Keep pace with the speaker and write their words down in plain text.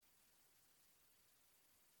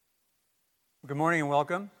Good morning and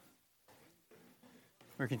welcome.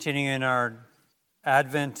 We're continuing in our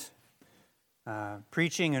Advent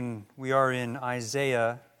preaching, and we are in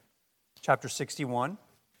Isaiah chapter 61.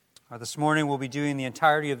 This morning we'll be doing the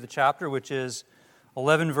entirety of the chapter, which is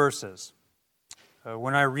 11 verses.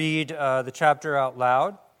 When I read the chapter out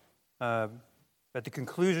loud, at the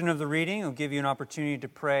conclusion of the reading, I'll give you an opportunity to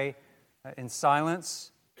pray in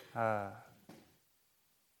silence, a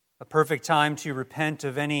perfect time to repent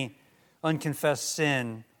of any unconfessed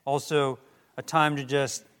sin, also a time to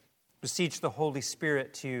just beseech the Holy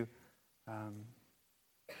Spirit to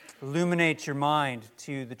illuminate your mind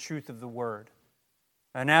to the truth of the Word.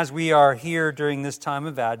 And as we are here during this time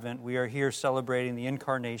of Advent, we are here celebrating the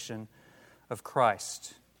incarnation of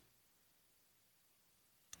Christ.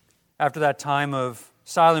 After that time of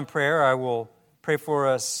silent prayer, I will pray for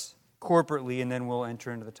us corporately, and then we'll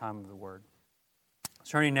enter into the time of the Word.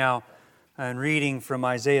 Turning now and reading from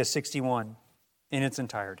Isaiah 61 in its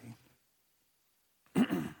entirety.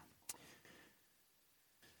 The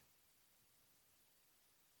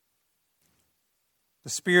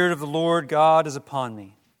Spirit of the Lord God is upon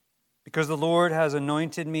me, because the Lord has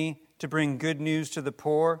anointed me to bring good news to the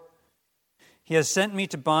poor. He has sent me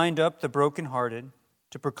to bind up the brokenhearted,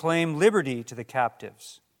 to proclaim liberty to the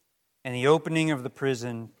captives, and the opening of the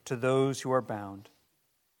prison to those who are bound,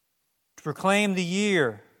 to proclaim the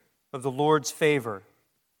year of the Lord's favor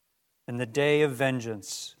and the day of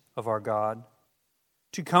vengeance of our God,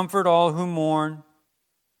 to comfort all who mourn,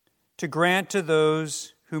 to grant to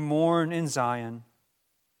those who mourn in Zion,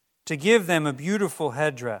 to give them a beautiful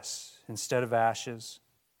headdress instead of ashes,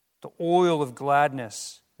 the oil of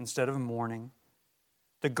gladness instead of mourning,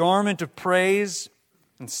 the garment of praise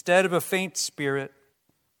instead of a faint spirit,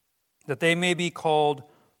 that they may be called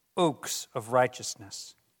oaks of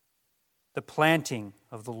righteousness, the planting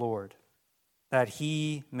of the Lord, that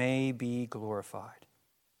He may be glorified.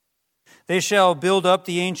 They shall build up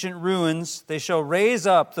the ancient ruins. They shall raise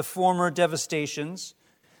up the former devastations.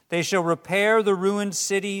 They shall repair the ruined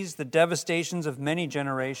cities, the devastations of many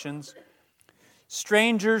generations.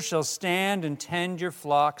 Strangers shall stand and tend your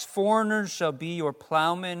flocks. Foreigners shall be your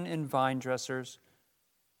plowmen and vine dressers.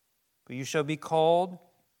 But you shall be called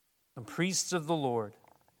the priests of the Lord.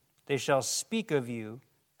 They shall speak of you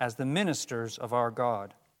as the ministers of our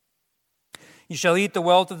God. You shall eat the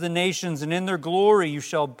wealth of the nations, and in their glory you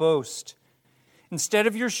shall boast. Instead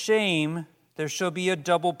of your shame, there shall be a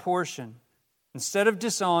double portion. Instead of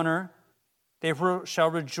dishonor, they shall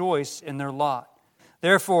rejoice in their lot.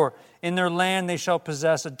 Therefore, in their land they shall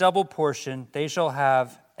possess a double portion. They shall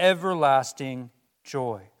have everlasting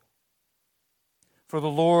joy. For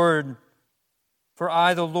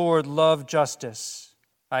I, the Lord, love justice.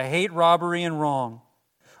 I hate robbery and wrong.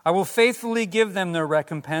 I will faithfully give them their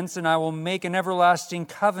recompense, and I will make an everlasting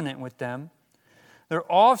covenant with them.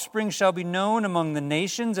 Their offspring shall be known among the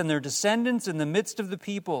nations, and their descendants in the midst of the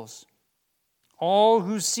peoples. All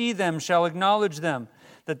who see them shall acknowledge them,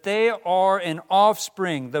 that they are an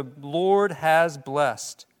offspring the Lord has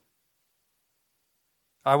blessed.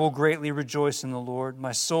 I will greatly rejoice in the Lord.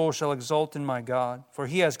 My soul shall exult in my God, for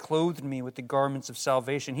He has clothed me with the garments of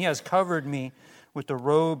salvation. He has covered me with the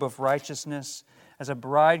robe of righteousness. As a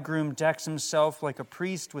bridegroom decks himself like a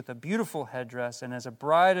priest with a beautiful headdress, and as a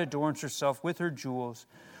bride adorns herself with her jewels.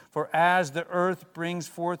 For as the earth brings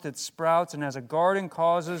forth its sprouts, and as a garden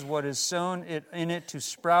causes what is sown in it to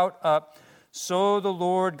sprout up, so the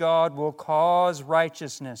Lord God will cause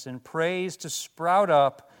righteousness and praise to sprout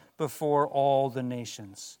up before all the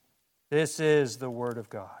nations. This is the word of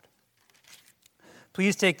God.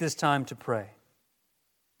 Please take this time to pray.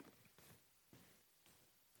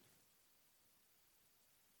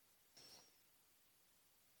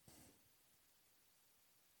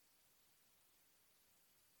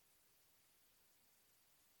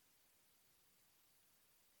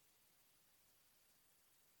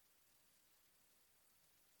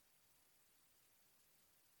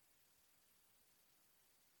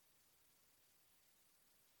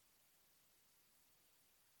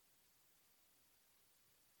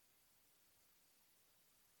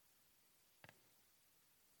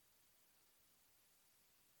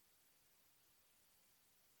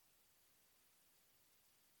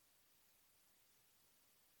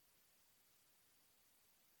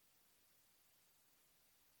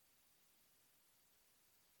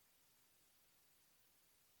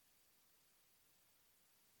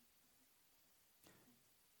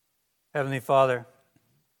 Heavenly Father,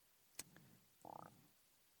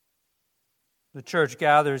 the church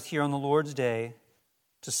gathers here on the Lord's Day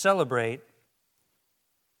to celebrate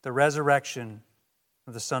the resurrection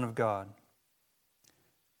of the Son of God.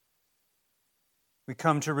 We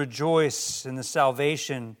come to rejoice in the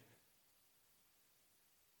salvation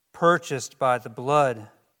purchased by the blood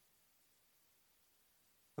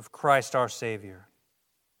of Christ our Savior.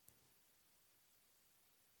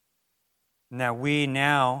 Now,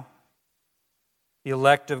 the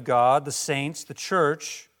elect of God, the saints, the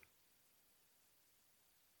church,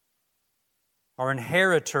 are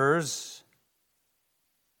inheritors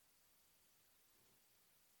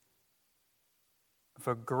of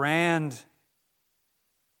a grand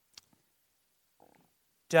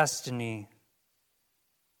destiny,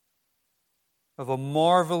 of a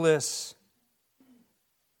marvelous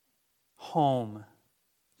home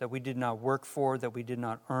that we did not work for, that we did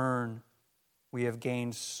not earn. We have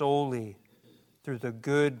gained solely through the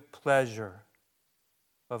good pleasure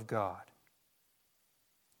of God.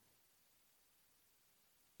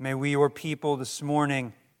 May we, your people, this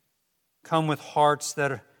morning come with hearts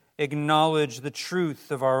that acknowledge the truth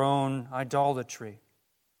of our own idolatry.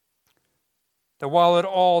 That while at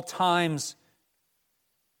all times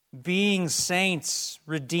being saints,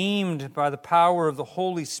 redeemed by the power of the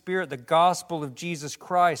Holy Spirit, the gospel of Jesus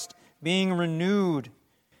Christ, being renewed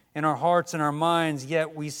in our hearts and our minds,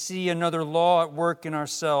 yet we see another law at work in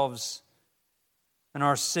ourselves and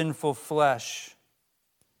our sinful flesh.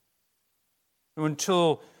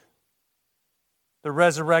 Until the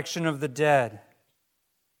resurrection of the dead,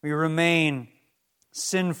 we remain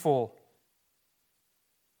sinful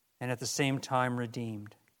and at the same time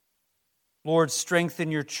redeemed. Lord,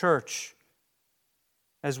 strengthen your church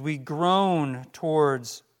as we groan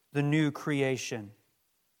towards the new creation.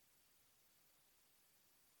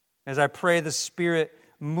 As I pray, the Spirit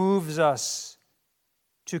moves us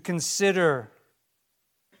to consider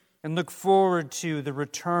and look forward to the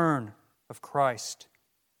return of Christ.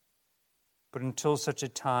 But until such a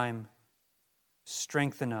time,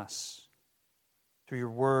 strengthen us through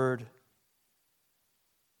your word,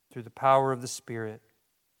 through the power of the Spirit,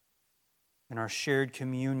 and our shared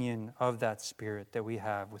communion of that Spirit that we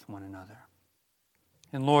have with one another.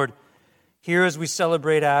 And Lord, here as we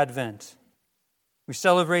celebrate Advent, we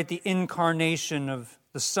celebrate the incarnation of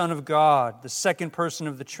the Son of God, the second person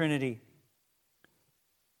of the Trinity,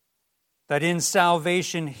 that in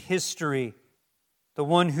salvation history, the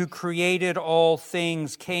one who created all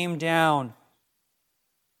things came down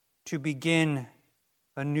to begin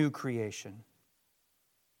a new creation.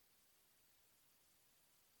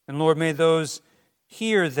 And Lord, may those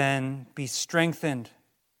here then be strengthened,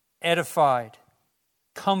 edified,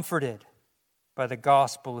 comforted by the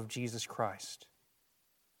gospel of Jesus Christ.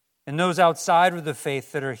 And those outside of the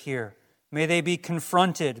faith that are here, may they be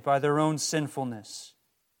confronted by their own sinfulness.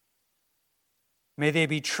 May they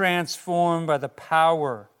be transformed by the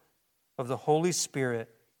power of the Holy Spirit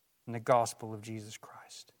and the gospel of Jesus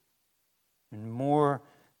Christ. And more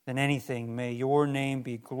than anything, may your name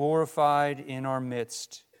be glorified in our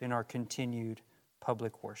midst, in our continued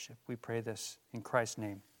public worship. We pray this in Christ's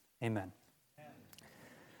name. Amen.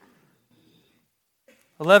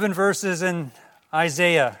 11 verses in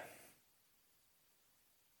Isaiah.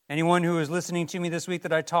 Anyone who was listening to me this week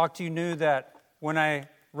that I talked to knew that when I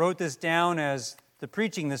wrote this down as the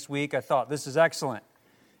preaching this week, I thought, this is excellent.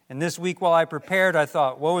 And this week while I prepared, I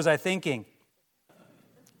thought, what was I thinking?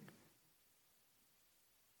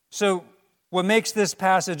 So what makes this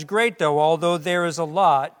passage great, though, although there is a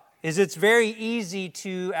lot, is it's very easy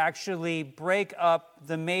to actually break up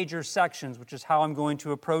the major sections, which is how I'm going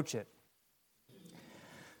to approach it.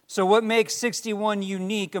 So what makes 61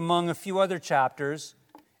 unique among a few other chapters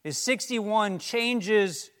is 61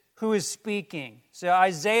 changes who is speaking. So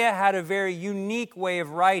Isaiah had a very unique way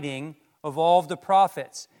of writing of all of the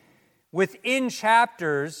prophets. Within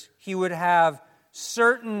chapters, he would have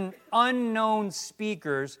certain unknown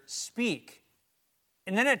speakers speak.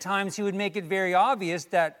 And then at times he would make it very obvious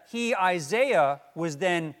that he, Isaiah, was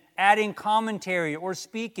then adding commentary or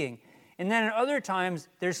speaking. And then at other times,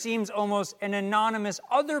 there seems almost an anonymous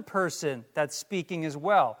other person that's speaking as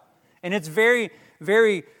well. And it's very,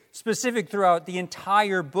 very specific throughout the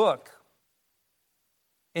entire book.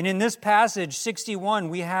 And in this passage, 61,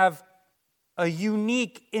 we have a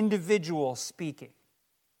unique individual speaking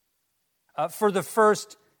for the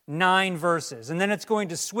first 9 verses. And then it's going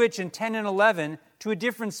to switch in 10 and 11 to a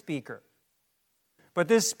different speaker. But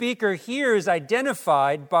this speaker here is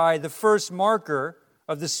identified by the first marker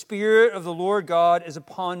of the Spirit of the Lord God is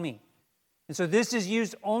upon me. And so this is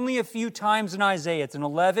used only a few times in Isaiah. It's in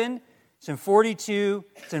 11, it's in 42,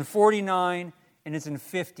 it's in 49, and it's in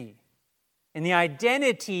 50. And the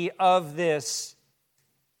identity of this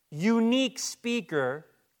unique speaker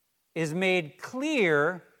is made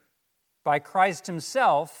clear by Christ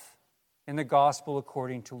himself in the Gospel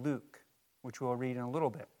according to Luke. which we'll read in a little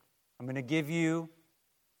bit. I'm going to give you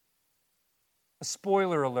a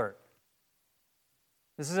spoiler alert.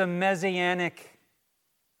 This is a messianic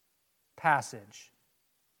passage.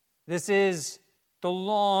 This is the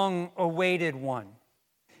long-awaited one.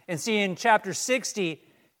 And see, in chapter 60,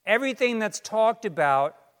 everything that's talked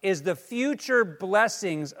about is the future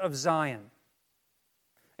blessings of Zion.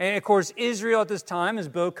 And of course, Israel at this time, as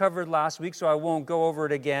Bo covered last week, so I won't go over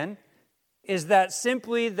it again, is that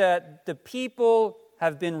simply that the people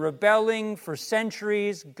have been rebelling for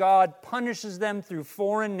centuries. God punishes them through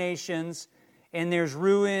foreign nations, and there's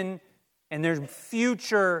ruin, and there's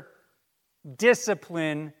future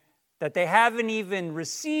discipline that they haven't even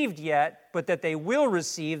received yet, but that they will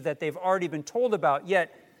receive, that they've already been told about.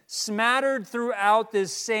 Yet, smattered throughout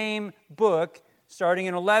this same book, starting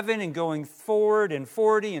in 11 and going forward in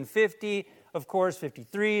 40 and 50, of course,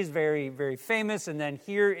 53 is very, very famous, and then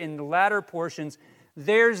here in the latter portions,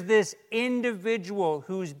 there's this individual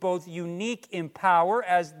who's both unique in power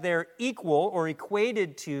as they're equal or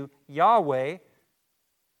equated to Yahweh,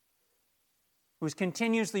 who's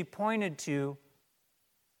continuously pointed to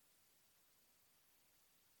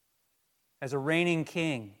as a reigning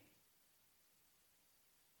king,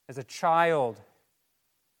 as a child,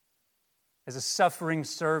 as a suffering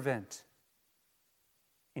servant,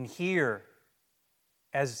 and here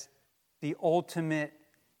as the ultimate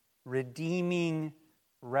redeeming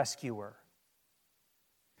rescuer.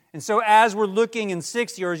 And so as we're looking in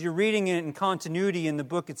 60, or as you're reading it in continuity in the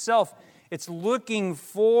book itself, it's looking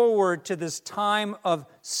forward to this time of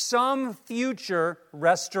some future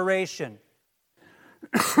restoration.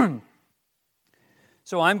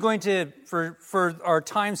 So I'm going to, for our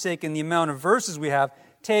time's sake and the amount of verses we have,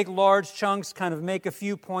 take large chunks, kind of make a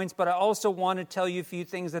few points, but I also want to tell you a few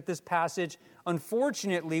things that this passage,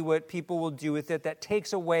 unfortunately, what people will do with it, that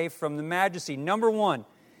takes away from the majesty. Number one,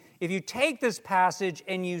 if you take this passage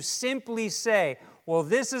and you simply say, well,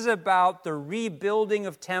 this is about the rebuilding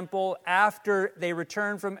of temple after they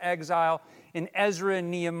return from exile in Ezra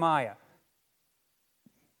and Nehemiah.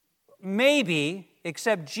 Maybe,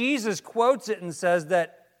 except Jesus quotes it and says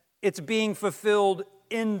that it's being fulfilled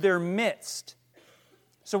in their midst.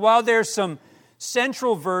 So while there's some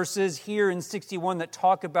central verses here in 61 that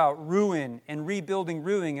talk about ruin and rebuilding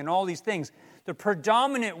ruin and all these things, the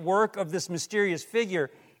predominant work of this mysterious figure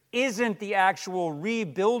isn't the actual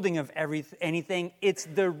rebuilding of anything, it's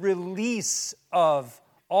the release of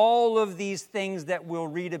all of these things that we'll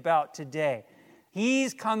read about today.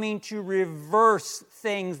 He's coming to reverse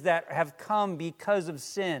things that have come because of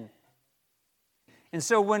sin. And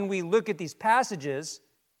so when we look at these passages,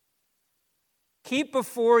 keep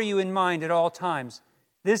before you in mind at all times,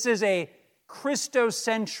 this is a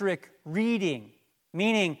Christocentric reading,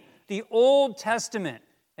 meaning the Old Testament,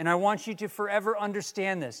 and I want you to forever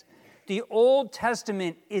understand this, the Old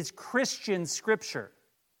Testament is Christian scripture.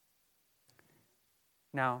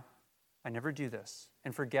 Now, I never do this,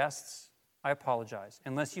 and for guests, I apologize.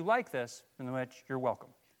 Unless you like this, in which you're welcome.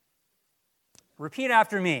 Repeat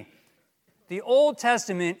after me. The Old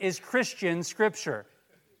Testament is Christian scripture.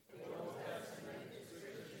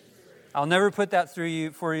 I'll never put that through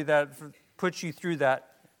you put you through that,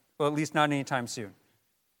 well, at least not anytime soon.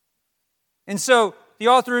 And so, the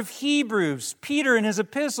author of Hebrews, Peter in his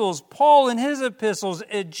epistles, Paul in his epistles,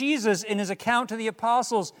 Jesus in his account to the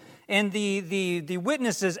apostles, and the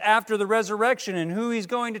witnesses after the resurrection, and who he's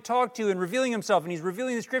going to talk to and revealing himself, and he's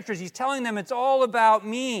revealing the scriptures, he's telling them it's all about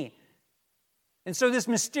me. And so this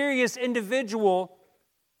mysterious individual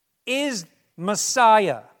is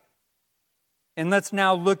Messiah. And let's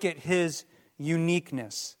now look at his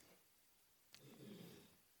uniqueness.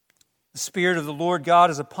 The Spirit of the Lord God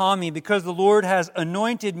is upon me because the Lord has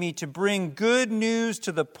anointed me to bring good news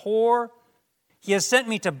to the poor. He has sent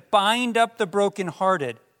me to bind up the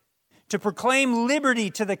brokenhearted, to proclaim liberty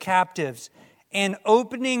to the captives and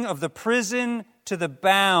opening of the prison to the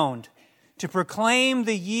bound, to proclaim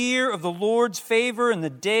the year of the Lord's favor and the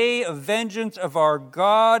day of vengeance of our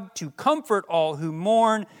God, to comfort all who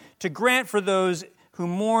mourn, to grant for those who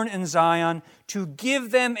mourn in Zion, to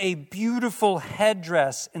give them a beautiful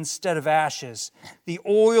headdress instead of ashes, the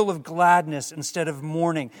oil of gladness instead of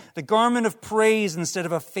mourning, the garment of praise instead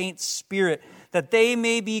of a faint spirit, that they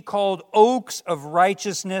may be called oaks of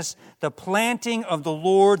righteousness, the planting of the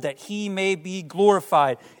Lord, that he may be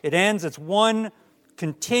glorified. It ends, it's one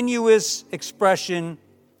continuous expression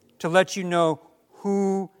to let you know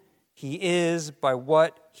who he is by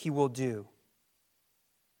what he will do.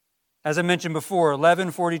 As I mentioned before, 11,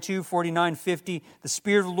 42, 49, 50, the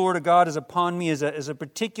Spirit of the Lord of God is upon me as a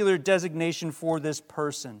particular designation for this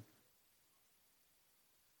person.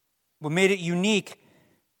 What made it unique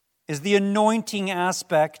is the anointing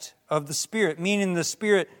aspect of the Spirit, meaning the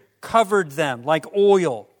Spirit covered them like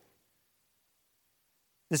oil.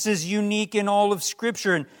 This is unique in all of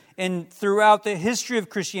Scripture, and throughout the history of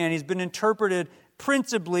Christianity has been interpreted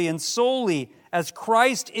principally and solely as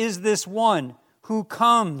Christ is this one who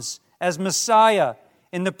comes as Messiah.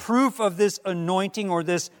 And the proof of this anointing or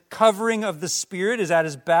this covering of the Spirit is at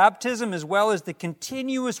his baptism, as well as the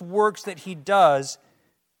continuous works that he does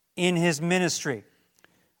in his ministry.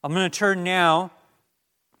 I'm going to turn now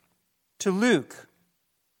to Luke.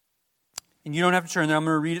 And you don't have to turn there. I'm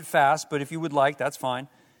going to read it fast, but if you would like, that's fine.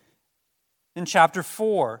 In chapter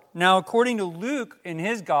 4. Now, according to Luke in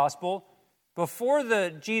his gospel, before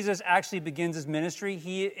Jesus actually begins his ministry,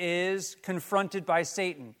 he is confronted by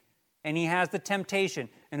Satan. And he has the temptation.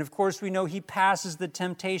 And of course, we know he passes the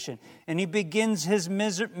temptation. And he begins his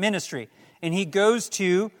ministry. And he goes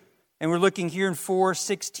to, and we're looking here in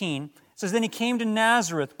 4:16, it says, "Then he came to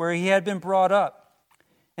Nazareth, where he had been brought up.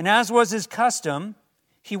 And as was his custom,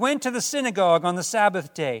 he went to the synagogue on the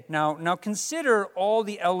Sabbath day." Now consider all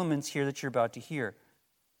the elements here that you're about to hear.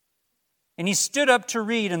 "And he stood up to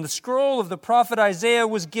read, and the scroll of the prophet Isaiah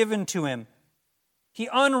was given to him. He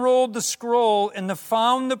unrolled the scroll and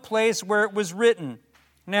found the place where it was written."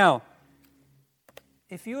 Now,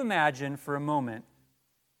 if you imagine for a moment,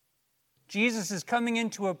 Jesus is coming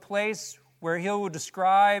into a place where he will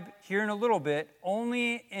describe here in a little bit,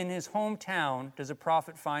 only in his hometown does a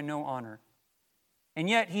prophet find no honor. And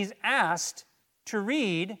yet he's asked to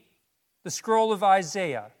read the scroll of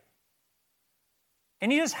Isaiah.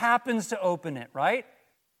 And he just happens to open it, right?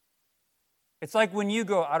 It's like when you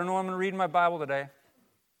go, I don't know what I'm going to read in my Bible today.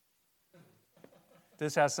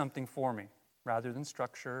 This has something for me, rather than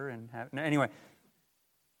structure anyway.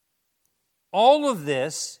 All of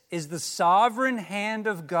this is the sovereign hand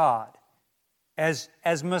of God as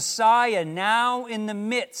Messiah now in the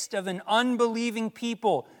midst of an unbelieving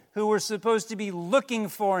people who were supposed to be looking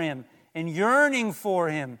for him and yearning for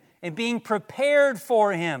him and being prepared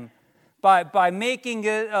for him by making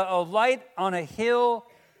a light on a hill.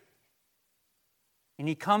 And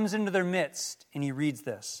he comes into their midst and he reads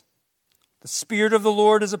this. "The Spirit of the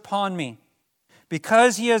Lord is upon me.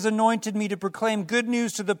 Because he has anointed me to proclaim good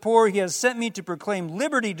news to the poor, he has sent me to proclaim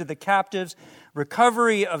liberty to the captives,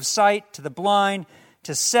 recovery of sight to the blind,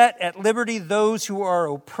 to set at liberty those who are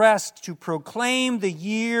oppressed, to proclaim the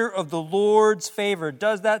year of the Lord's favor."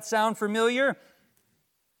 Does that sound familiar?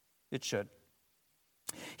 It should.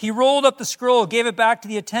 "He rolled up the scroll, gave it back to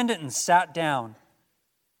the attendant, and sat down.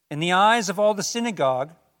 And the eyes of all the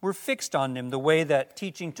synagogue were fixed on him." The way that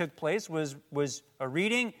teaching took place was a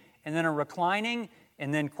reading and then a reclining,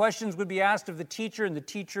 and then questions would be asked of the teacher, and the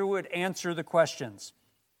teacher would answer the questions.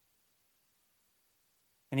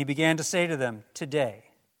 "And he began to say to them,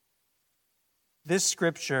 'Today, this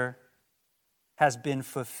scripture has been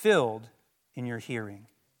fulfilled in your hearing.'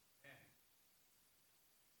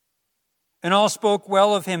 And all spoke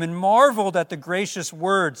well of him and marveled at the gracious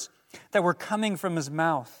words that were coming from his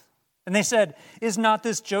mouth. And they said, 'Is not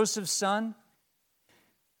this Joseph's son?'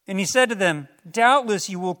 And he said to them, 'Doubtless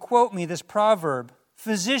you will quote me this proverb,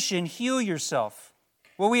 Physician, heal yourself.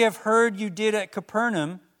 What we have heard you did at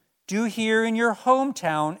Capernaum, do here in your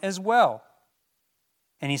hometown as well.'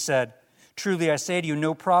 And he said, 'Truly I say to you,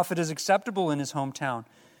 no prophet is acceptable in his hometown.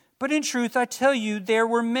 But in truth I tell you, there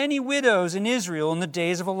were many widows in Israel in the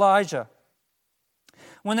days of Elijah,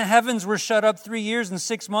 when the heavens were shut up 3 years and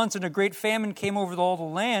 6 months, and a great famine came over all the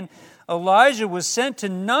land. Elijah was sent to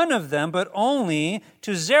none of them, but only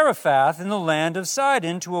to Zarephath in the land of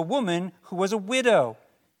Sidon, to a woman who was a widow.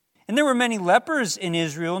 And there were many lepers in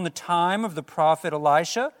Israel in the time of the prophet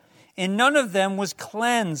Elisha, and none of them was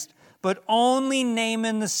cleansed, but only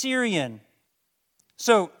Naaman the Syrian.'"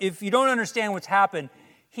 So, if you don't understand what's happened,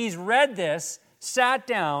 he's read this, sat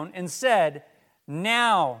down, and said,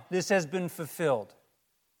 "Now this has been fulfilled."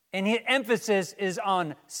 And his emphasis is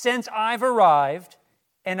on, since I've arrived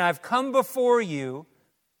and I've come before you,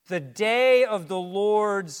 the day of the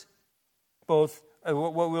Lord's, both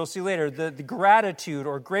what we'll see later, the gratitude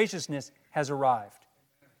or graciousness has arrived.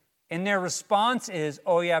 And their response is,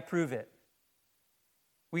 "Oh yeah, prove it.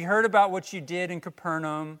 We heard about what you did in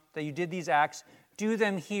Capernaum, that you did these acts. Do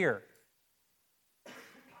them here."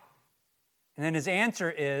 And then his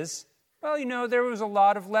answer is, "Well, there was a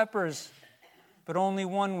lot of lepers, but only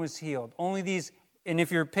one was healed. Only these," and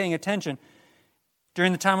if you're paying attention,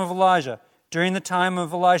 during the time of Elijah, during the time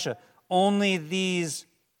of Elisha, only these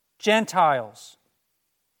Gentiles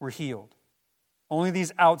were healed. Only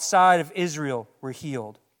these outside of Israel were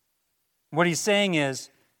healed. What he's saying is,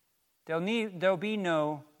 there'll be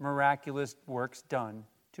no miraculous works done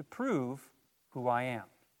to prove who I am.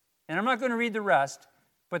 And I'm not going to read the rest,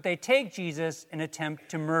 but they take Jesus and attempt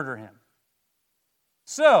to murder him.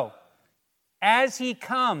 So, as he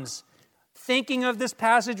comes, thinking of this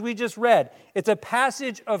passage we just read, it's a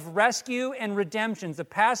passage of rescue and redemption. It's a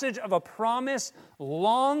passage of a promise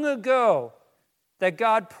long ago that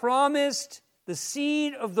God promised the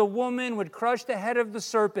seed of the woman would crush the head of the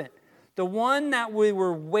serpent, the one that we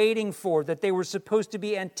were waiting for, that they were supposed to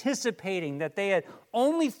be anticipating, that they had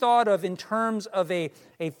only thought of in terms of a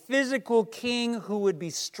physical king who would be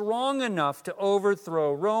strong enough to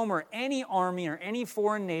overthrow Rome or any army or any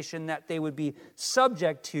foreign nation that they would be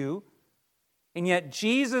subject to. And yet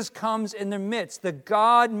Jesus comes in their midst, the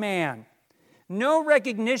God-man. No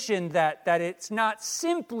recognition that it's not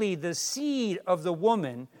simply the seed of the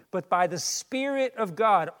woman, but by the Spirit of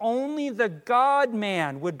God. Only the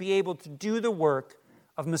God-man would be able to do the work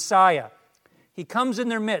of Messiah. He comes in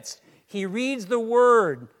their midst. He reads the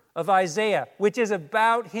word of Isaiah, which is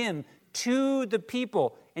about him, to the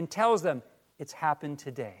people and tells them, it's happened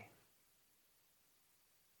today.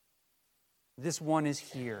 This one is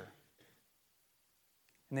here.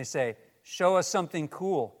 And they say, show us something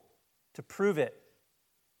cool to prove it.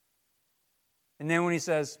 And then when he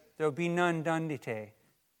says, there will be none done today,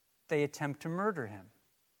 they attempt to murder him.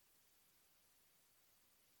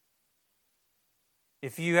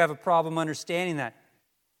 If you have a problem understanding that,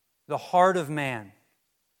 the heart of man,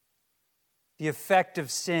 the effect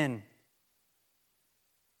of sin,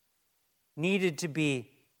 needed to be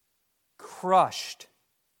crushed.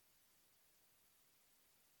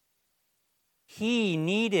 He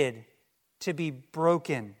needed to be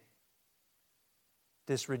broken.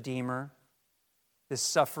 This Redeemer, this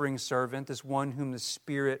suffering servant, this one whom the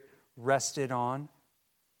Spirit rested on.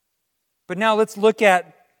 But now let's look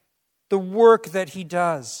at the work that he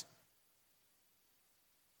does.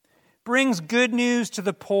 Brings good news to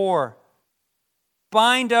the poor.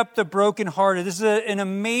 Bind up the brokenhearted. This is an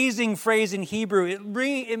amazing phrase in Hebrew.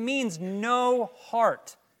 It means no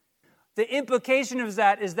heart. The implication of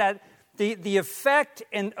that is that the effect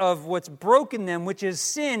of what's broken them, which is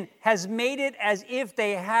sin, has made it as if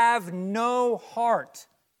they have no heart.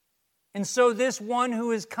 And so this one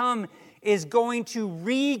who has come is going to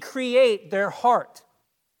recreate their heart.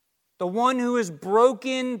 The one who is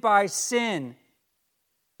broken by sin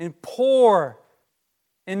and poor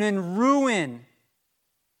and in ruin,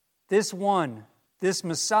 this one, this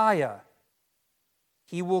Messiah,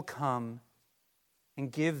 he will come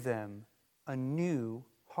and give them a new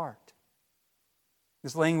heart.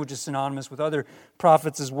 This language is synonymous with other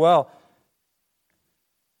prophets as well.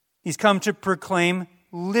 He's come to proclaim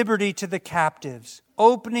liberty to the captives,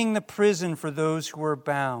 opening the prison for those who are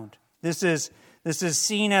bound. This is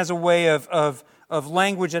seen as a way of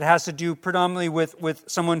language that has to do predominantly with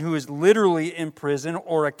someone who is literally in prison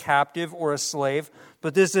or a captive or a slave.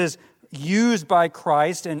 But this is used by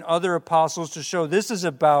Christ and other apostles to show this is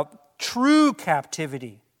about true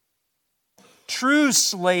captivity, true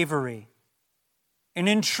slavery, and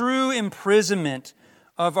in true imprisonment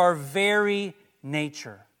of our very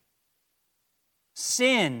nature.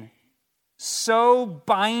 Sin so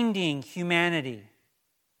binding humanity,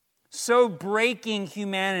 so breaking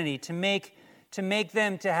humanity to make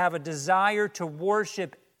them to have a desire to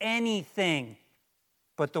worship anything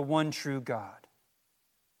but the one true God.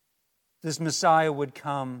 This Messiah would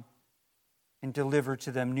come and deliver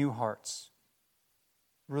to them new hearts,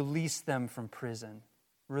 release them from prison,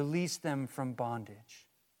 release them from bondage.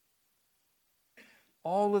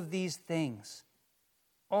 All of these things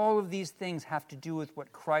have to do with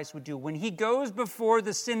what Christ would do. When he goes before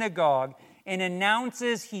the synagogue and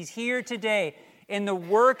announces he's here today, and the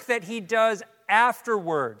work that he does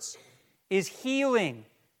afterwards is healing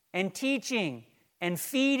and teaching and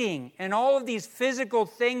feeding and all of these physical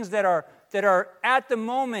things that are at the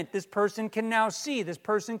moment, this person can now see, this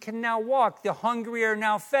person can now walk, the hungry are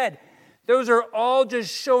now fed. Those are all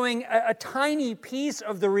just showing a tiny piece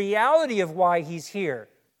of the reality of why he's here.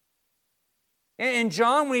 And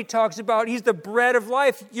John, when he talks about he's the bread of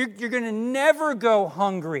life, you're going to never go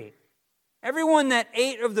hungry. Everyone that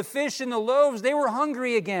ate of the fish and the loaves, they were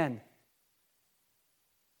hungry again.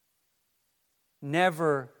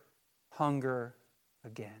 Never hunger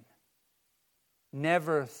again.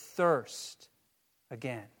 Never thirst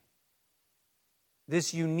again.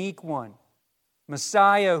 This unique one,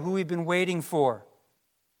 Messiah, who we've been waiting for,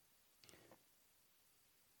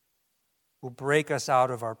 will break us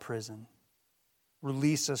out of our prison,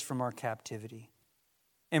 release us from our captivity,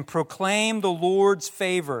 and proclaim the Lord's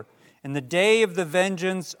favor in the day of the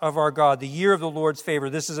vengeance of our God, the year of the Lord's favor.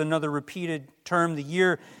 This is another repeated term. The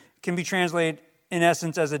year can be translated in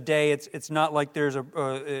essence, as a day. It's not like there's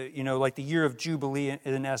like the year of Jubilee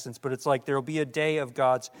in essence, but it's like there will be a day of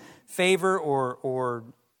God's favor or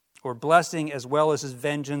blessing, as well as his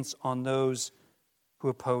vengeance on those who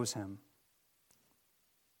oppose him.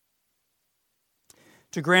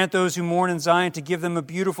 To grant those who mourn in Zion, to give them a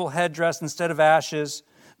beautiful headdress instead of ashes,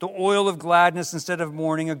 the oil of gladness instead of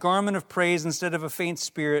mourning, a garment of praise instead of a faint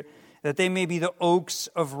spirit, that they may be the oaks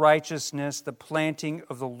of righteousness, the planting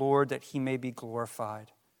of the Lord, that he may be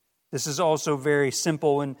glorified. This is also very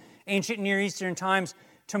simple. In ancient Near Eastern times,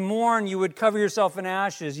 to mourn, you would cover yourself in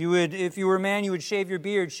ashes. You would, if you were a man, you would shave your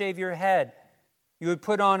beard, shave your head. You would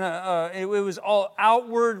put on it was all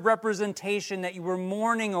outward representation that you were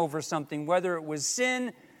mourning over something, whether it was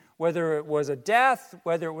sin, whether it was a death,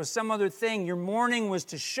 whether it was some other thing. Your mourning was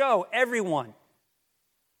to show everyone,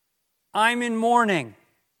 I'm in mourning.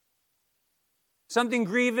 Something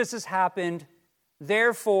grievous has happened.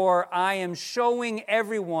 Therefore, I am showing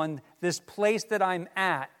everyone this place that I'm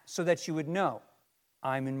at so that you would know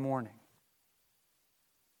I'm in mourning.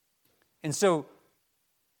 And so,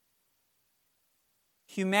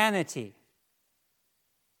 humanity,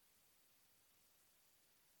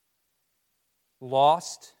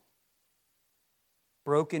 lost,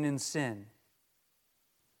 broken in sin,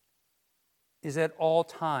 is at all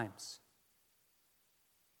times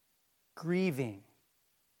grieving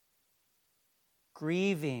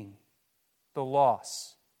the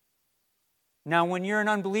loss. Now, when you're an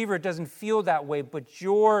unbeliever, it doesn't feel that way, but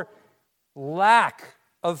your lack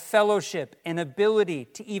of fellowship and ability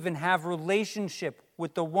to even have relationship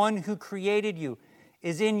with the one who created you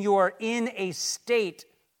you are in a state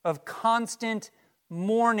of constant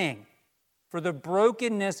mourning for the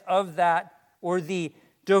brokenness of that or the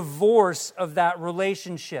divorce of that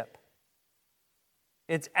relationship.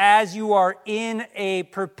 It's as you are in a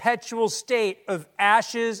perpetual state of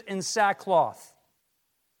ashes and sackcloth.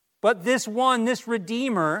 But this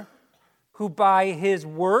Redeemer, who by his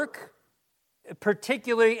work,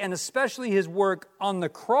 particularly and especially his work on the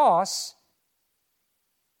cross,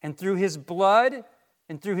 and through his blood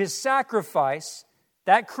and through his sacrifice,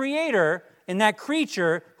 that Creator and that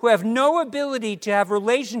creature who have no ability to have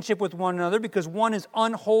relationship with one another because one is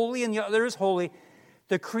unholy and the other is holy,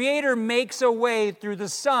 the Creator makes a way through the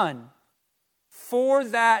Son for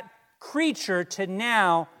that creature to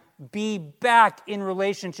now be back in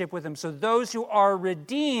relationship with him. So those who are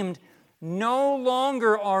redeemed no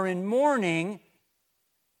longer are in mourning,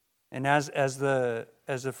 and as the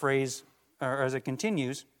phrase, or as it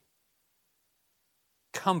continues,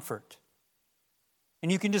 comfort.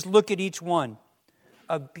 And you can just look at each one.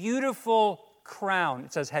 A beautiful crown,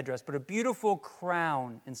 it says headdress, but a beautiful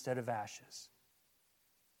crown instead of ashes.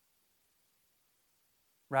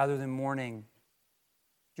 Rather than mourning,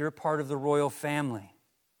 you're a part of the royal family.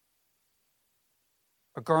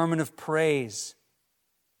 A garment of praise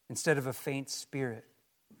instead of a faint spirit.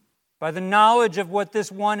 By the knowledge of what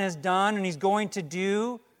this one has done and he's going to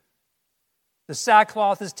do, the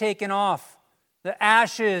sackcloth is taken off. The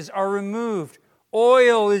ashes are removed.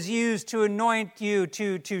 Oil is used to anoint you,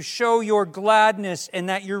 to show your gladness and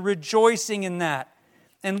that you're rejoicing in that.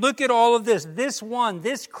 And look at all of this. This one,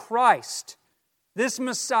 this Christ, this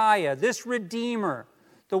Messiah, this Redeemer,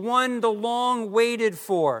 the one the long waited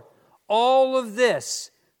for, all of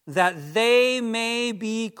this, that they may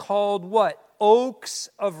be called what? Oaks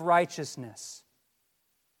of righteousness.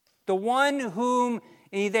 The one whom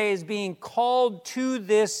is being called to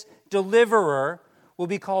this deliverer will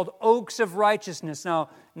be called oaks of righteousness. Now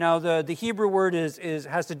the Hebrew word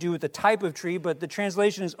has to do with the type of tree, but the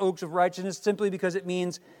translation is oaks of righteousness simply because it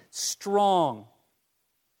means strong,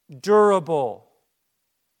 durable,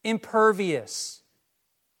 impervious.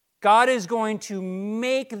 God is going to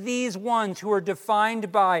make these ones who are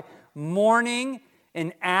defined by mourning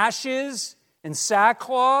and ashes and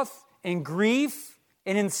sackcloth and grief,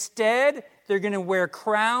 and instead they're going to wear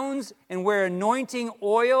crowns and wear anointing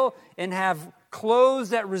oil and have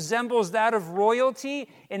clothes that resembles that of royalty,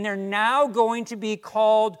 and they're now going to be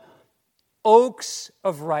called oaks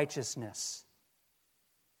of righteousness.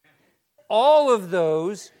 All of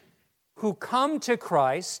those who come to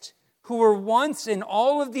Christ, who were once in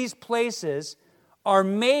all of these places, are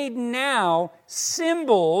made now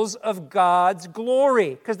symbols of God's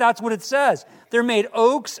glory. Because that's what it says. They're made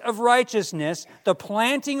oaks of righteousness, the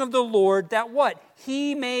planting of the Lord, that what?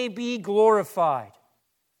 He may be glorified.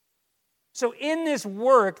 So in this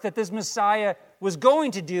work that this Messiah was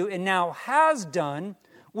going to do and now has done,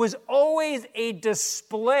 was always a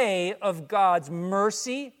display of God's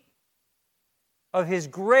mercy, of His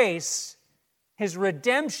grace, His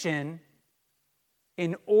redemption,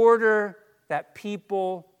 in order that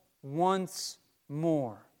people once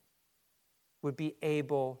more would be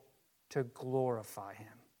able to glorify him.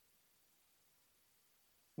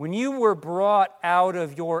 When you were brought out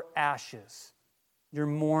of your ashes, your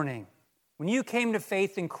mourning, when you came to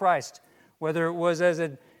faith in Christ, whether it was as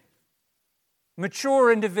a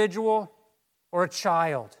mature individual or a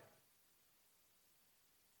child,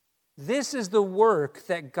 this is the work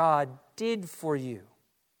that God did for you.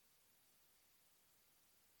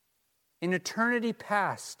 In eternity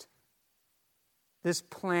past, this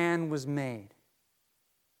plan was made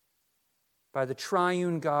by the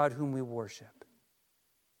triune God whom we worship.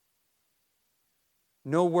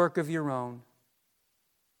 No work of your own,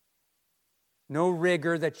 no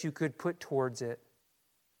rigor that you could put towards it.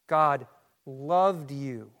 God loved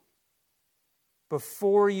you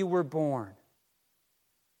before you were born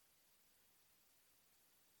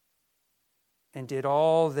and did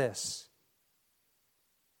all this.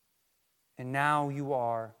 And now you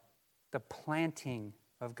are the planting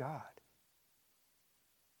of God,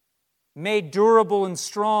 made durable and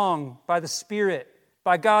strong by the Spirit,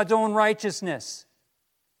 by God's own righteousness,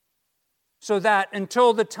 so that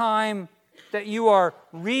until the time that you are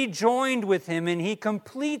rejoined with Him and He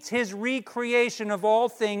completes His recreation of all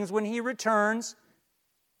things when He returns,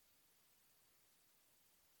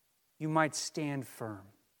 you might stand firm,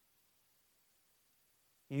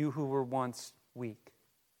 you who were once weak.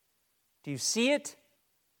 Do you see it?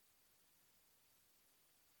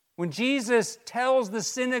 When Jesus tells the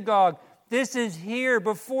synagogue, "This is here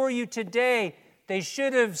before you today," they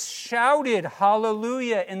should have shouted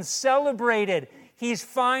hallelujah and celebrated. He's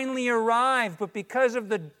finally arrived, but because of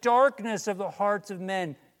the darkness of the hearts of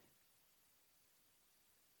men,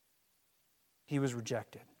 He was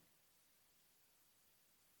rejected.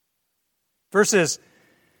 Verses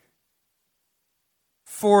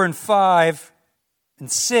 4 and 5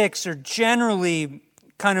 and 6 are generally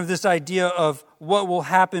kind of this idea of what will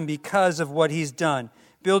happen because of what He's done.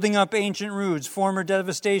 Building up ancient ruins, former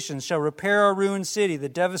devastations, shall repair our ruined city, the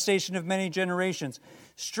devastation of many generations.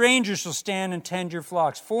 Strangers shall stand and tend your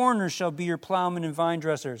flocks. Foreigners shall be your plowmen and vine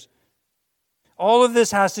dressers. All of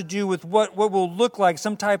this has to do with what will look like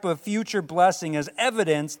some type of future blessing as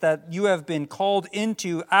evidence that you have been called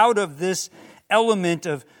into out of this element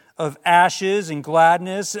of ashes and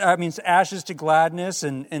gladness. Ashes to gladness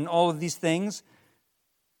and all of these things.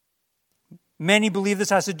 Many believe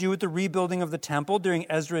this has to do with the rebuilding of the temple during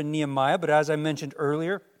Ezra and Nehemiah, but as I mentioned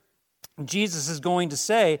earlier, Jesus is going to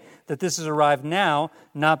say that this has arrived now,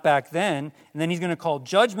 not back then, and then He's going to call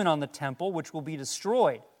judgment on the temple, which will be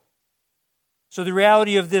destroyed. So the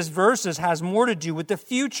reality of this verses has more to do with the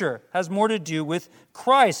future, has more to do with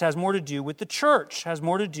Christ, has more to do with the church, has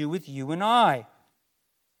more to do with you and I.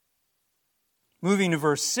 Moving to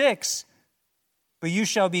verse 6, "But you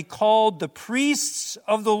shall be called the priests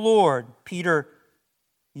of the Lord." Peter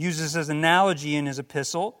uses as an analogy in his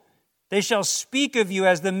epistle. "They shall speak of you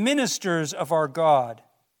as the ministers of our God."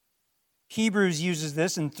 Hebrews uses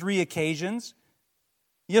this in 3 occasions.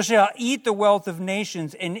 "You shall eat the wealth of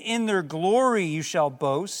nations, and in their glory you shall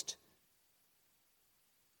boast."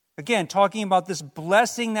 Again, talking about this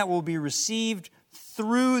blessing that will be received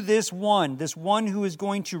through this one who is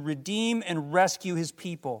going to redeem and rescue His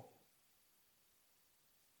people.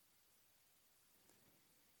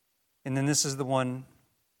 And then this is the one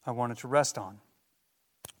I wanted to rest on.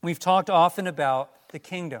 We've talked often about the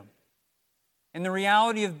kingdom and the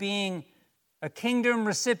reality of being a kingdom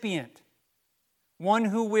recipient, one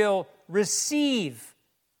who will receive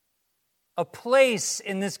a place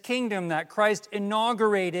in this kingdom that Christ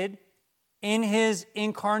inaugurated in His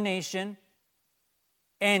incarnation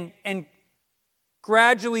and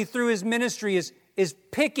gradually through His ministry is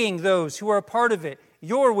picking those who are a part of it.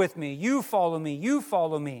 You're with me, you follow me, you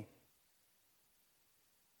follow me.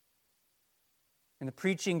 And the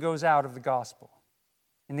preaching goes out of the gospel.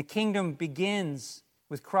 And the kingdom begins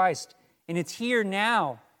with Christ. And it's here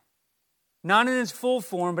now. Not in its full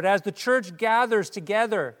form, but as the church gathers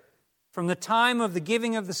together from the time of the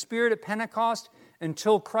giving of the Spirit at Pentecost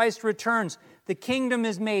until Christ returns, the kingdom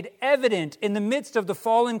is made evident in the midst of the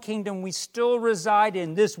fallen kingdom we still reside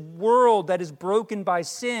in, this world that is broken by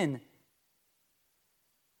sin,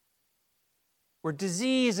 where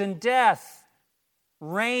disease and death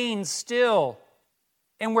reign still,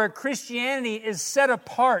 and where Christianity is set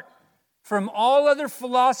apart from all other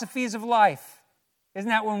philosophies of life. Isn't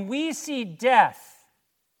that when we see death,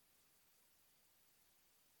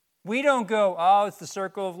 we don't go, "Oh, it's the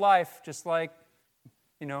circle of life," just like,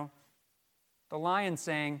 the lion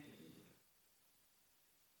saying.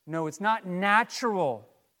 No, it's not natural.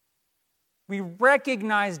 We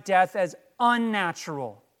recognize death as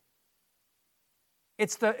unnatural.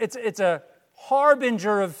 It's a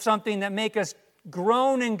harbinger of something that make us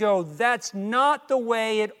groan and go, that's not the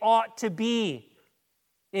way it ought to be.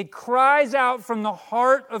 It cries out from the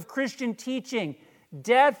heart of Christian teaching.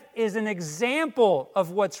 Death is an example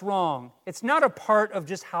of what's wrong. It's not a part of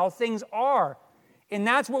just how things are. And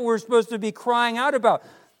that's what we're supposed to be crying out about.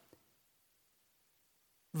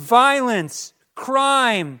 Violence,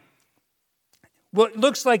 crime, what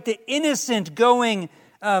looks like the innocent going,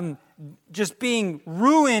 just being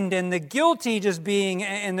ruined, and the guilty just being,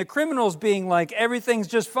 and the criminals being like, everything's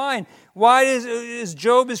just fine. Why is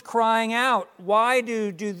Job is crying out? Why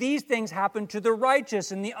do these things happen to the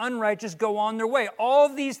righteous and the unrighteous go on their way? All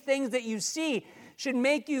of these things that you see should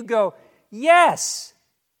make you go, yes,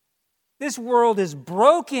 this world is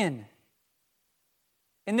broken.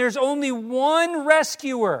 And there's only one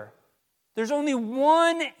rescuer. There's only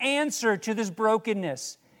one answer to this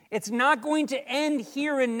brokenness. It's not going to end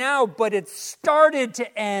here and now, but it started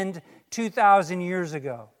to end 2,000 years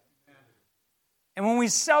ago. And when we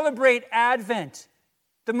celebrate Advent,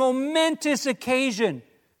 the momentous occasion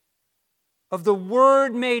of the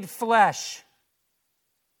Word made flesh,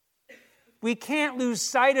 we can't lose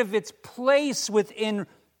sight of its place within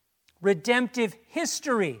redemptive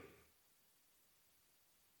history.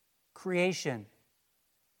 Creation,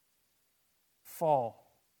 fall,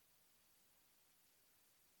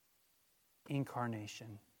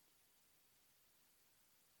 incarnation,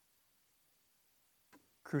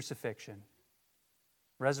 crucifixion,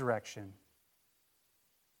 resurrection,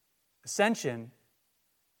 ascension,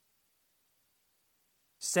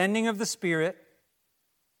 sending of the Spirit,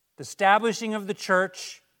 the establishing of the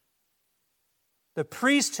church, the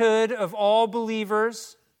priesthood of all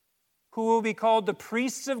believers, who will be called the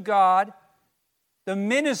priests of God, the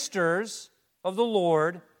ministers of the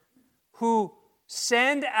Lord, who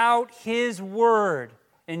send out His word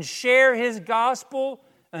and share His gospel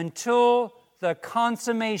until the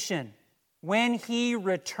consummation, when He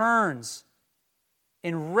returns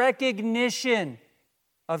in recognition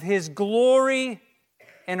of His glory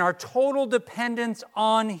and our total dependence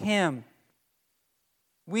on Him.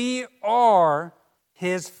 We are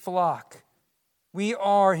His flock. We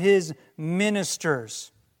are His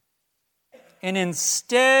ministers. And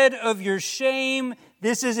instead of your shame,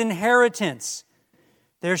 this is inheritance.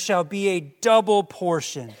 There shall be a double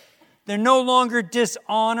portion. They're no longer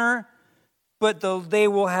dishonor, but they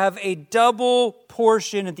will have a double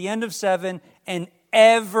portion at the end of 7, an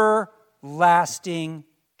everlasting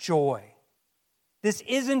joy. This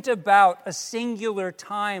isn't about a singular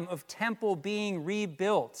time of temple being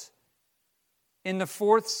rebuilt in the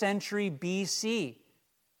 4th century BC.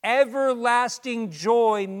 Everlasting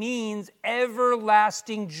joy means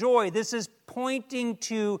everlasting joy. This is pointing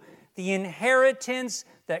to the inheritance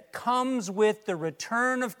that comes with the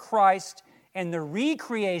return of Christ and the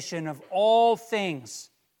recreation of all things.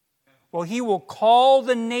 Well, He will call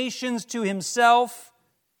the nations to Himself.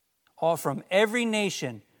 All from every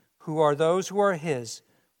nation, who are those who are His,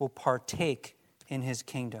 will partake in His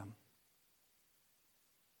kingdom.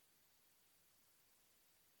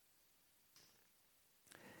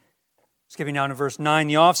 Skipping down to verse 9,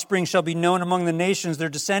 the offspring shall be known among the nations, their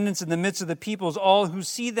descendants in the midst of the peoples. All who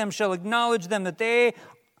see them shall acknowledge them, that they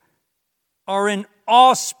are an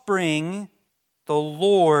offspring the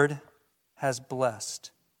Lord has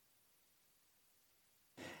blessed.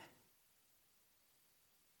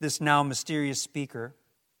 This now mysterious speaker,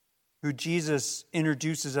 who Jesus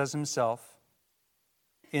introduces as Himself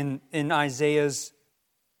in Isaiah's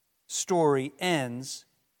story, ends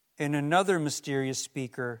in another mysterious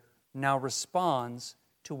speaker now responds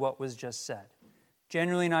to what was just said.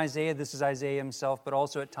 Generally in Isaiah, this is Isaiah himself, but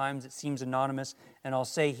also at times it seems anonymous. And I'll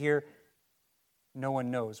say here, no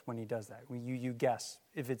one knows when he does that. You guess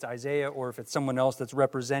if it's Isaiah or if it's someone else that's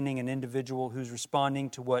representing an individual who's responding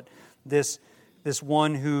to what this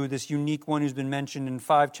unique one who's been mentioned in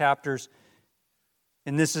 5 chapters.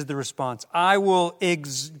 And this is the response. I will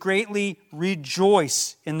greatly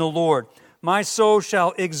rejoice in the Lord. My soul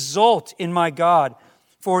shall exult in my God.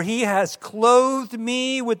 For He has clothed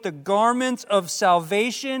me with the garments of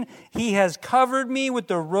salvation. He has covered me with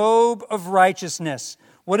the robe of righteousness.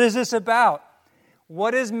 What is this about?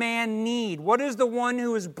 What does man need? What is the one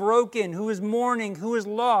who is broken, who is mourning, who is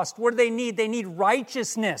lost? What do they need? They need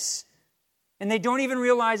righteousness. And they don't even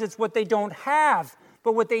realize it's what they don't have.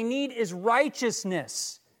 But what they need is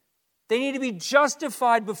righteousness. They need to be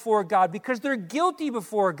justified before God because they're guilty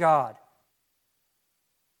before God.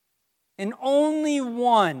 And only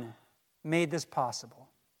one made this possible.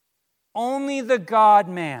 Only the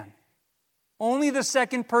God-man. Only the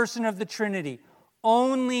second person of the Trinity.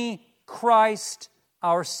 Only Christ,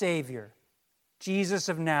 our Savior, Jesus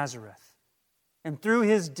of Nazareth. and through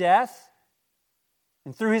his death,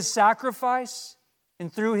 and through his sacrifice,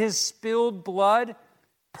 and through his spilled blood,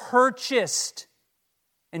 purchased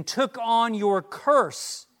and took on your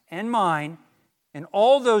curse and mine and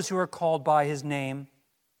all those who are called by his name.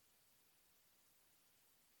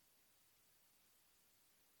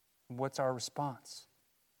 What's our response?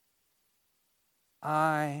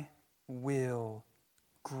 I will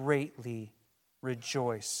greatly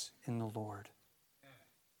rejoice in the Lord.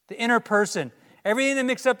 The inner person, everything that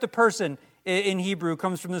makes up the person in Hebrew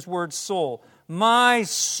comes from this word soul. My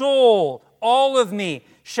soul, all of me,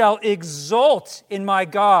 shall exult in my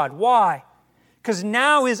God. Why? Because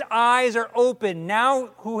now his eyes are open.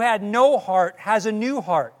 Now who had no heart has a new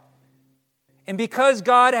heart. And because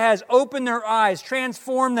God has opened their eyes,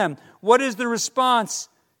 transformed them, what is the response?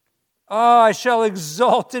 Oh, I shall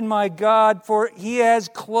exult in my God, for he has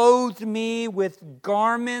clothed me with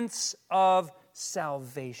garments of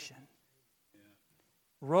salvation.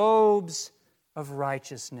 Robes of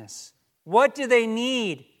righteousness. What do they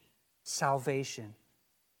need? Salvation.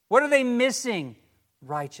 What are they missing?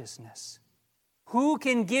 Righteousness. Who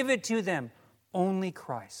can give it to them? Only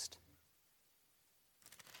Christ.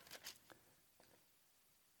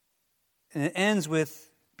 And it ends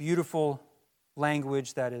with beautiful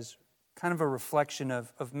language that is kind of a reflection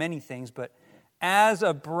of many things. But as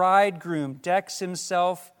a bridegroom decks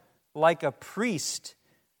himself like a priest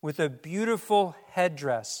with a beautiful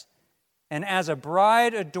headdress, and as a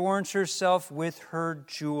bride adorns herself with her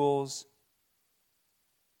jewels,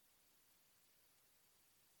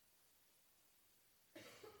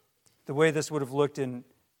 the way this would have looked in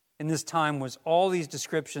this time was all these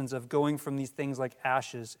descriptions of going from these things like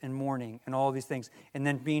ashes and mourning and all these things, and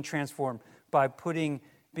then being transformed by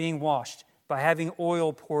being washed, by having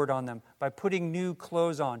oil poured on them, by putting new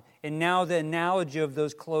clothes on. And now the analogy of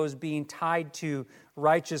those clothes being tied to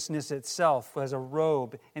righteousness itself as a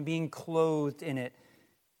robe and being clothed in it.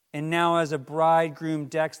 And now as a bridegroom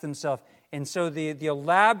decks themselves. And so the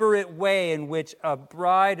elaborate way in which a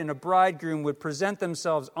bride and a bridegroom would present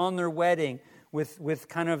themselves on their wedding with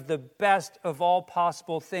kind of the best of all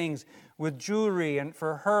possible things, with jewelry and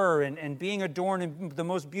for her and being adorned in the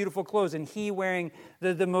most beautiful clothes, and he wearing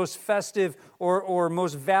the most festive or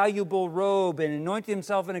most valuable robe and anointing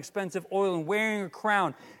himself in expensive oil and wearing a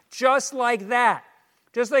crown. Just like that.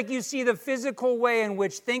 Just like you see the physical way in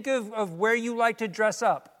which, think of where you like to dress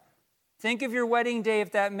up. Think of your wedding day,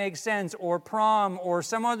 if that makes sense, or prom, or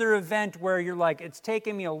some other event where you're like, it's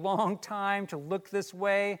taken me a long time to look this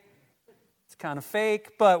way. It's kind of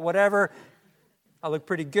fake, but whatever. I look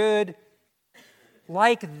pretty good.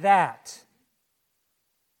 Like that.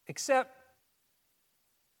 Except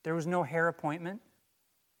there was no hair appointment.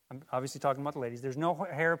 I'm obviously talking about the ladies. There's no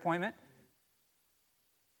hair appointment.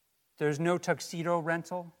 There's no tuxedo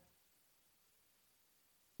rental.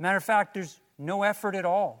 Matter of fact, there's no effort at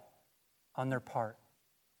all on their part.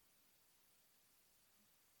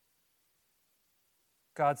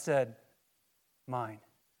 God said, mine.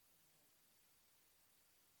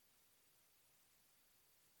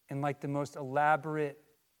 And like the most elaborate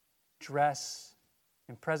dress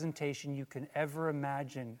and presentation you can ever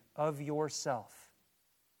imagine of yourself,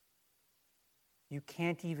 you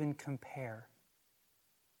can't even compare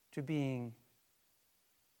to being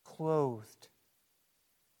clothed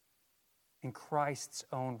in Christ's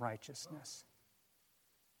own righteousness.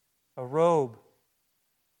 A robe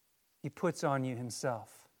he puts on you himself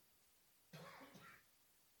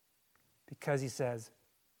because he says,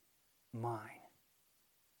 mine.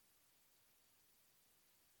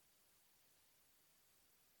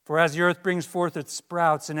 For as the earth brings forth its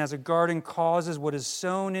sprouts, and as a garden causes what is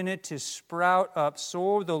sown in it to sprout up,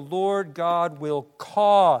 so the Lord God will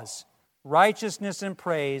cause righteousness and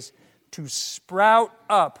praise to sprout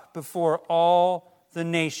up before all the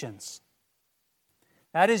nations.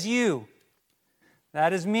 That is you.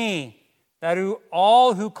 That is me. That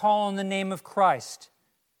all who call on the name of Christ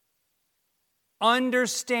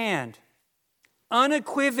understand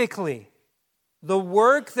unequivocally the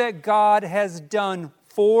work that God has done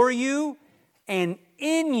for you and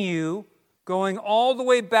in you, going all the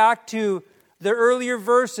way back to the earlier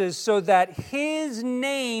verses, so that his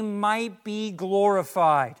name might be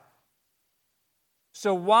glorified.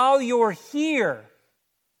 So while you're here,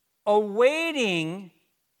 awaiting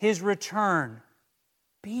his return,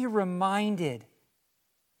 be reminded,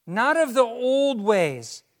 not of the old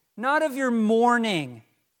ways, not of your mourning,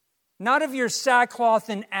 not of your sackcloth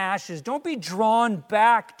and ashes. Don't be drawn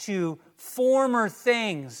back to former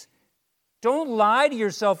things. Don't lie to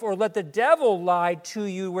yourself or let the devil lie to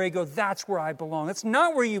you where you go, that's where I belong. That's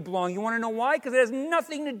not where you belong. You want to know why? Because it has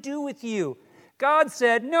nothing to do with you. God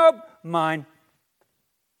said, nope, mine.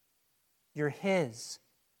 You're His.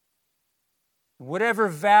 Whatever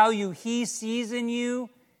value He sees in you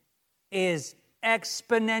is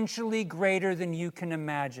exponentially greater than you can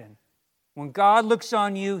imagine. When God looks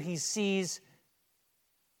on you, He sees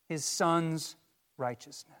His Son's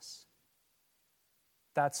righteousness.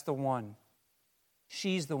 That's the one.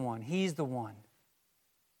 She's the one. He's the one.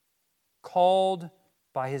 Called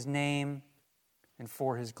by His name and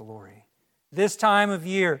for His glory. This time of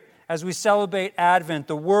year, as we celebrate Advent,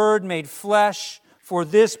 the Word made flesh for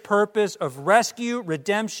this purpose of rescue,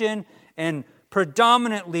 redemption, and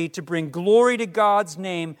predominantly to bring glory to God's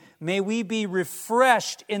name, may we be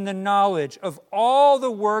refreshed in the knowledge of all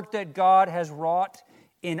the work that God has wrought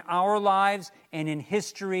in our lives and in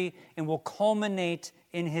history and will culminate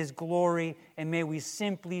in His glory. And may we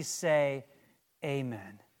simply say,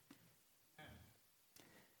 Amen.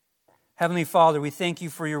 Heavenly Father, we thank You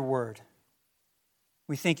for Your word.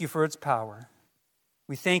 We thank You for its power.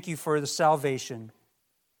 We thank You for the salvation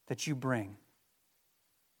that You bring.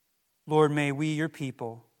 Lord, may we, Your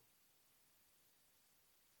people,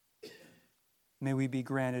 may we be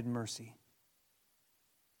granted mercy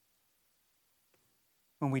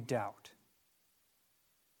when we doubt,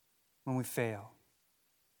 when we fail,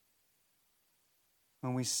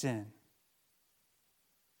 when we sin.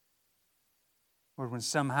 Lord, when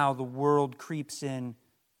somehow the world creeps in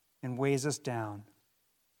and weighs us down,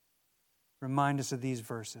 remind us of these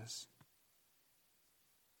verses.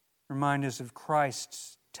 Remind us of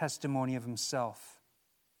Christ's testimony of Himself.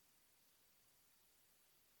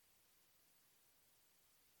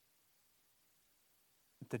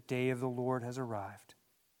 That the day of the Lord has arrived.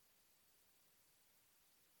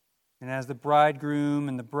 And as the bridegroom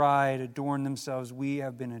and the bride adorn themselves, we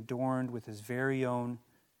have been adorned with His very own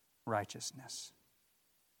righteousness.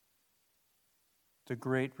 The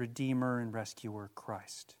great Redeemer and Rescuer,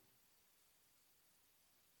 Christ.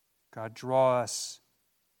 God, draw us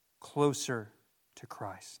closer to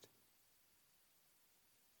Christ,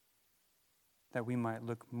 that we might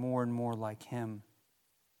look more and more like Him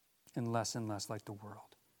and less like the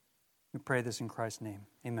world. We pray this in Christ's name.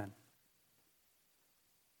 Amen.